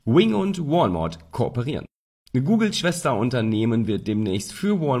Wing und Walmart kooperieren. Googles Schwester-Unternehmen wird demnächst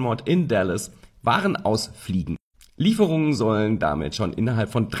für Walmart in Dallas Waren ausfliegen. Lieferungen sollen damit schon innerhalb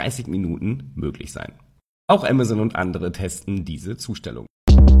von 30 Minuten möglich sein. Auch Amazon und andere testen diese Zustellung.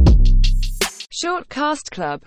 Shortcast Club